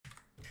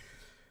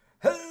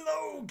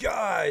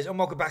guys, and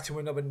welcome back to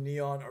another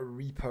Neon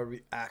Reaper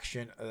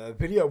reaction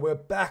video. We're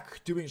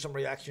back doing some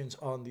reactions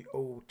on the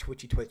old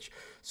Twitch.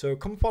 So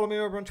come follow me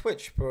over on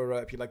Twitch for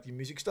if you like the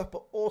music stuff,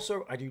 but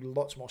also I do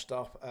lots more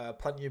stuff,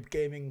 plenty of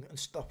gaming and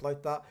stuff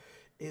like that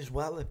as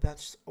well, if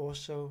that's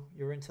also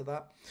you're into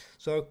that.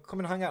 So come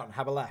and hang out and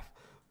have a laugh.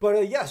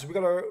 But yes, we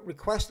got a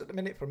request at the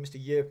minute from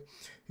Mr. Year,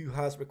 who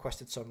has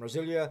requested some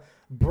Roselia,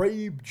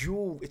 Brave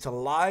Jewel. It's a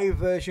live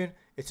version.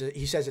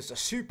 He says it's a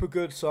super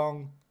good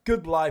song,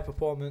 good live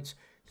performance.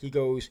 He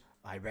goes,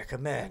 I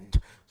recommend.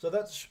 So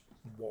that's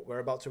what we're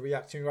about to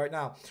react to right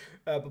now.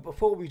 But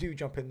before we do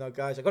jump in though,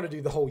 guys, I got to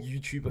do the whole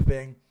YouTuber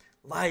thing.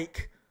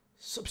 Like,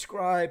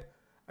 subscribe.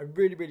 I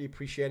really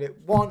appreciate it.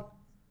 One,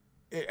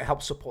 it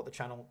helps support the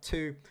channel.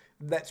 Two,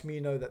 lets me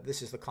know that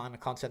this is the kind of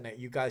content that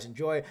you guys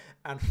enjoy.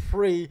 And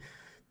three,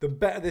 the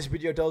better this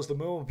video does, the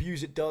more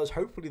views it does,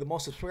 hopefully the more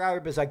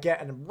subscribers I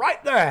get. And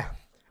right there,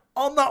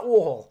 on that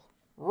wall,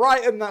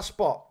 right in that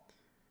spot,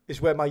 is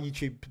where my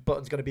YouTube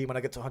button's going to be when I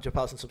get to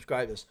 100,000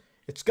 subscribers.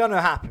 It's going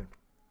to happen.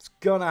 It's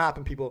going to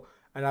happen, people.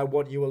 And I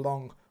want you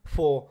along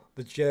for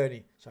the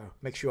journey. So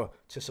make sure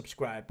to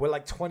subscribe. We're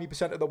like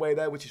 20% of the way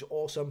there, which is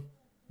awesome.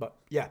 But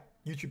yeah,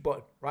 YouTube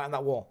button right on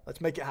that wall. Let's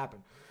make it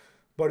happen.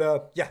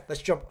 But yeah,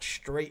 let's jump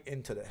straight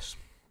into this.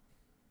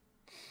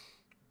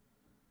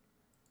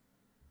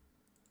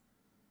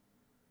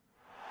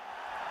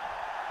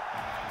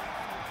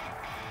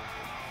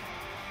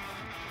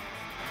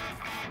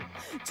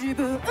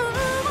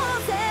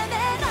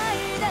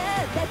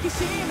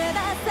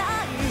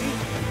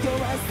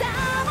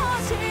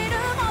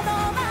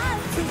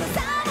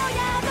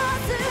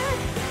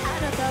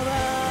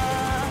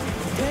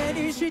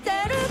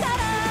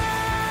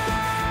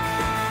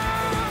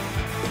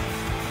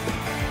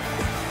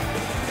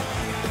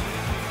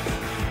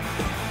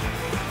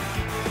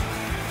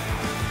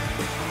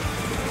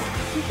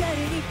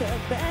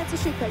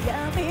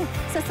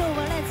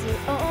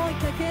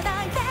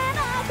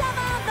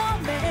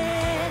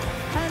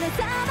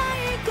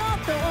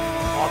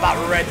 Oh, that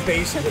red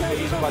bass is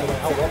amazing, by the way.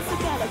 Oh, what?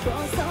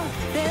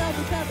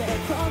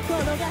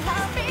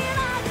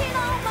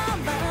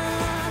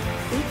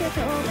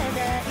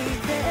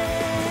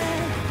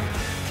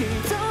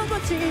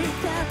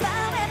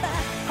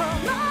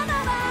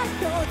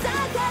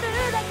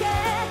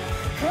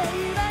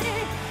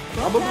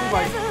 Probably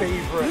my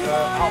favorite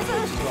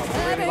outfits as well. I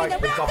really like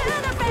the gothic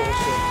corset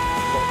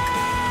look.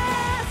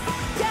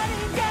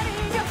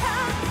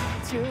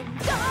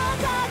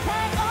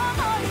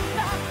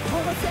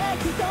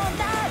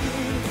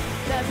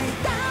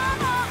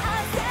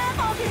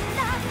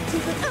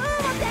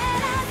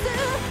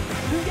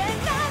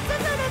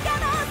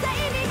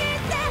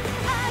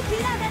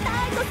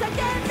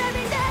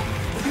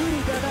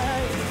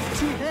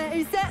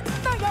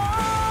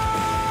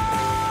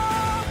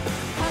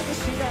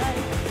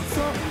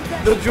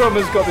 The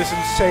drummer's got this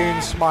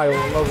insane smile,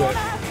 I love it.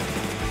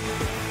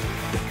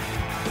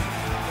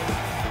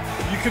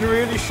 You can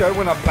really show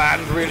when a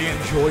band really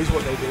enjoys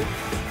what they do.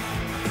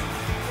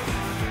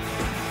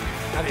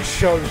 And it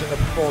shows in the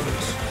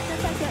performance.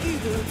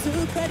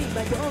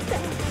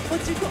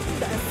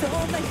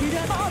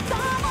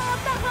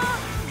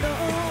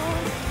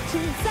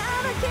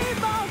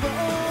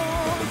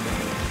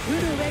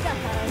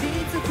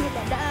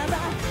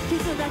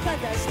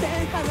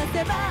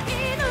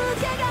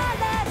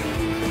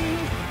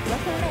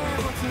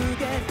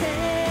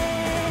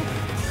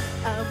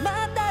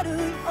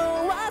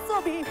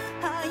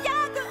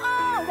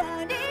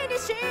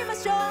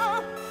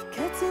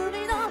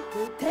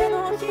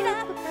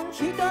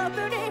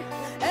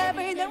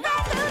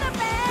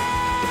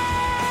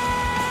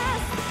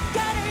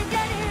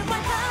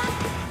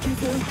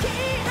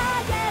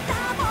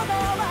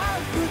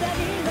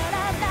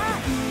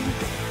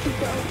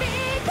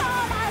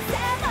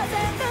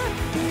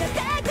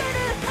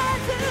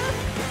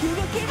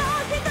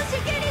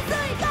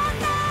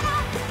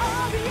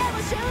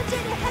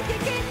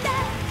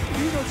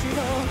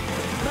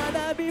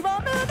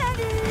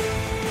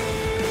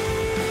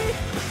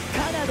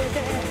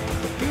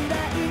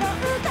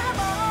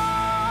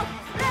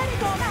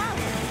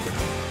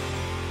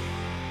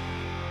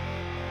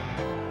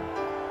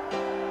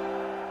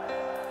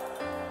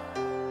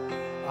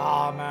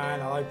 Oh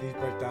man, I like these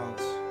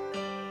breakdowns.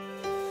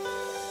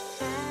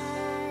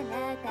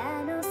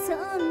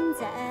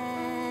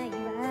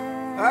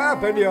 Ah,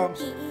 bendy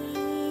arms.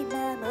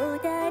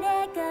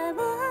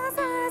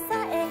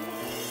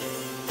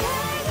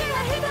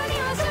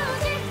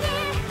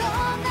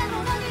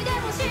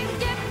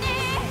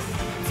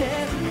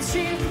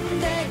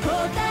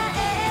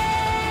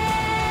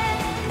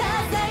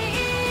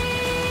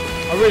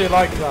 I really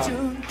like that.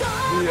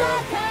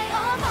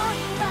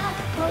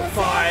 The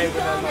 5 and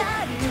then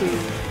like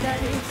 2.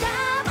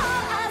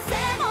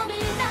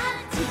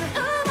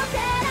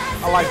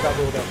 I like that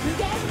build up.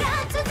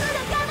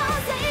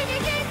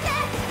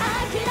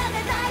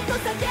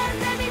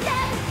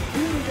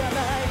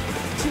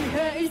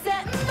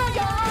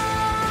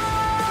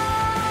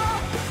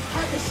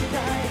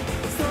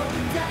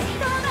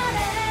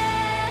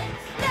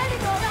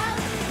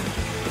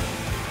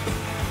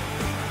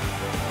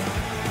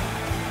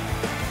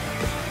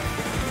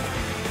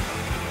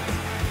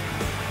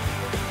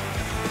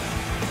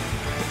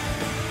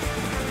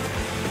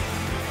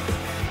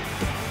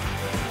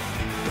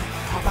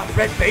 That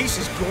red bass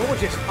is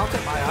gorgeous. I'll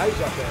take my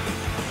eyes off it.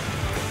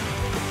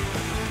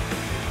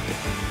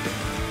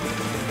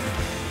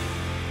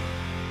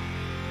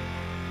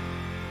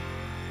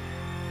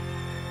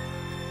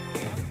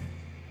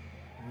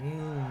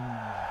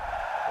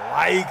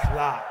 Like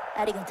that.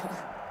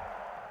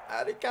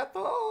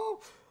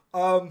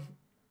 Arigato.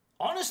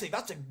 Honestly,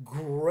 that's a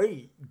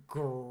great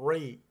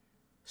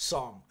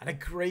song and a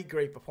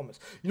great performance.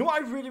 You know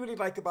what I really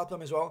like about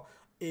them as well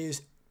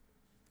is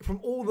from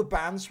all the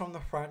bands from the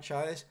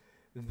franchise,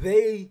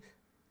 they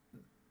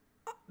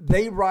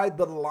ride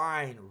the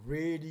line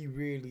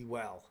really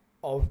well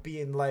of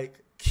being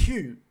like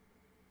cute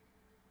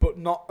but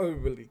not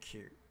overly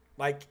cute.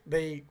 Like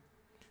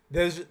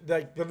there's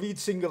like the lead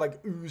singer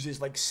like oozes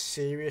like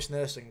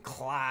seriousness and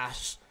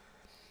class.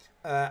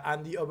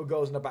 And the other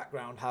girls in the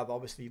background have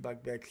obviously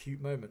like their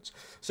cute moments.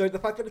 So the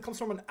fact that it comes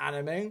from an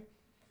anime,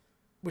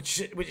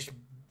 which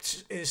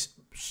is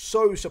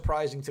so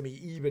surprising to me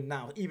even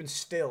now, even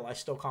still, I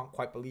still can't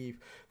quite believe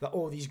that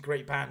all these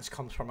great bands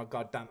comes from a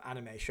goddamn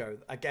anime show.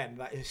 Again,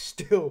 that is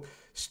still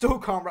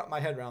can't wrap my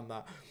head around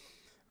that.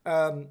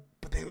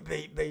 But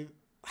they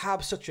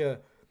have such a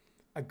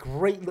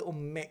great little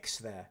mix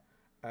there.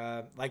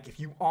 Like if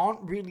you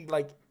aren't really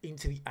like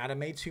into the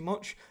anime too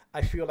much,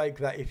 I feel like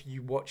that if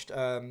you watched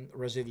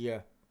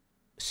Roselia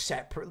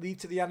separately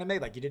to the anime,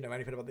 like you didn't know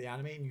anything about the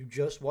anime and you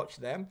just watched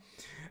them,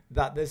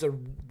 that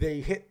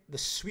they hit the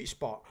sweet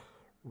spot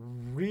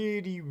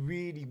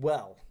really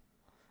well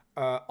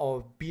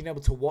of being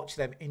able to watch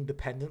them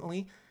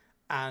independently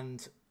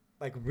and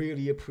like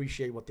really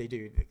appreciate what they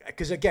do.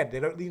 Because again, they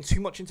don't lean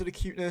too much into the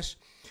cuteness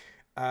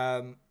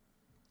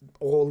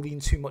or lean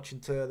too much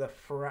into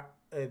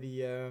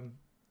the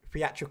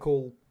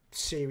theatrical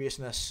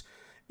seriousness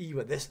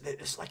either.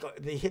 It's like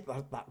they hit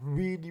that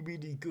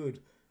really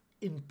good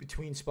in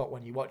between spot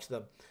when you watch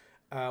them,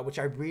 which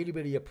I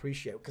really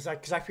appreciate because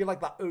I feel like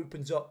that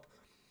opens up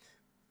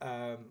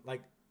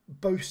like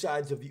both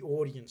sides of the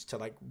audience to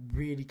like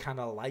really kind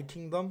of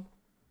liking them,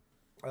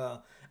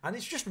 and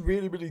it's just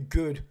really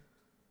good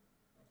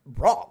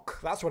rock.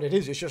 That's what it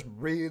is. It's just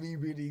really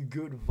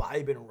good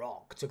vibing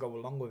rock to go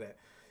along with it.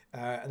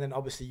 And then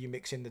obviously you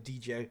mix in the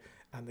DJ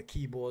and the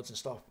keyboards and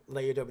stuff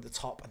layered over the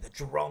top, and the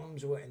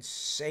drums were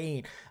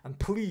insane. And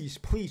please,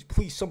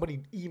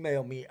 somebody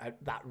email me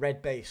at that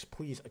red bass,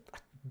 please. I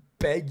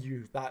beg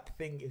you. That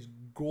thing is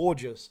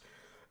gorgeous.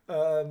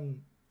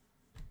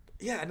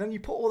 Yeah, and then you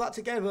put all that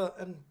together,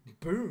 and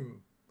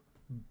boom,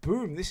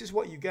 this is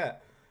what you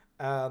get.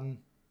 And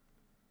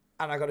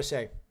I gotta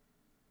say,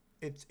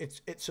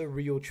 it's a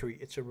real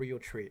treat. It's a real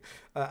treat,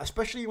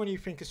 especially when you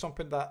think of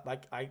something that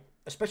like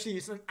especially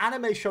it's an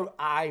anime show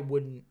I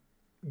wouldn't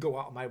go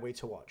out of my way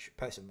to watch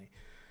personally,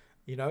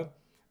 you know.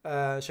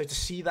 So to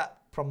see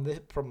that from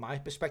my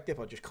perspective,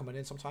 or just coming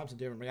in sometimes and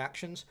doing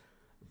reactions,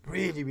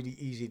 really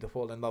easy to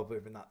fall in love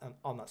with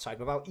on that side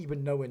without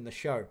even knowing the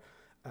show.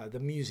 The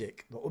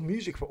music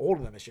for all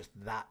of them is just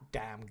that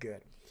damn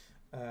good,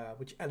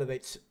 which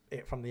elevates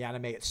it from the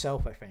anime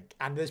itself, I think.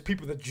 And there's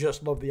people that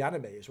just love the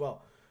anime as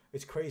well.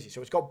 It's crazy.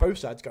 So it's got both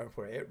sides going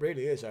for it. It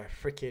really is a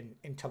freaking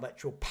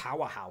intellectual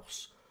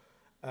powerhouse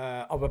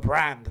of a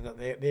brand that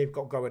they've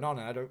got going on,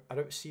 and I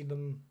don't see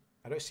them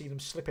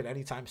slipping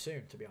anytime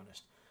soon, to be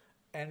honest,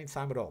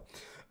 anytime at all.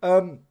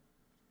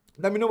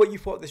 Let me know what you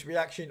thought of this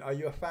reaction. Are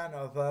you a fan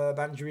of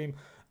Band Dream?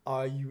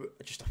 Are you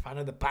just a fan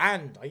of the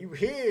band? Are you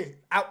here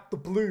out the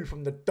blue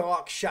from the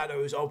dark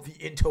shadows of the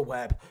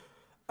interweb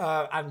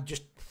and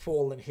just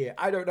fallen here?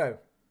 I don't know.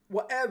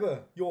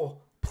 Whatever your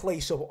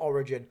place of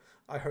origin,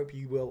 I hope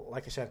you will,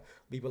 like I said,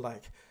 leave a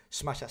like,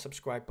 smash that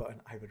subscribe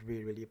button. I would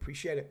really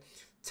appreciate it.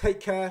 Take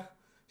care,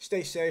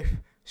 stay safe,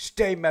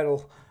 stay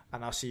metal,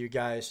 and I'll see you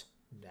guys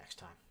next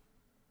time.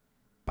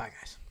 Bye,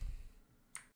 guys.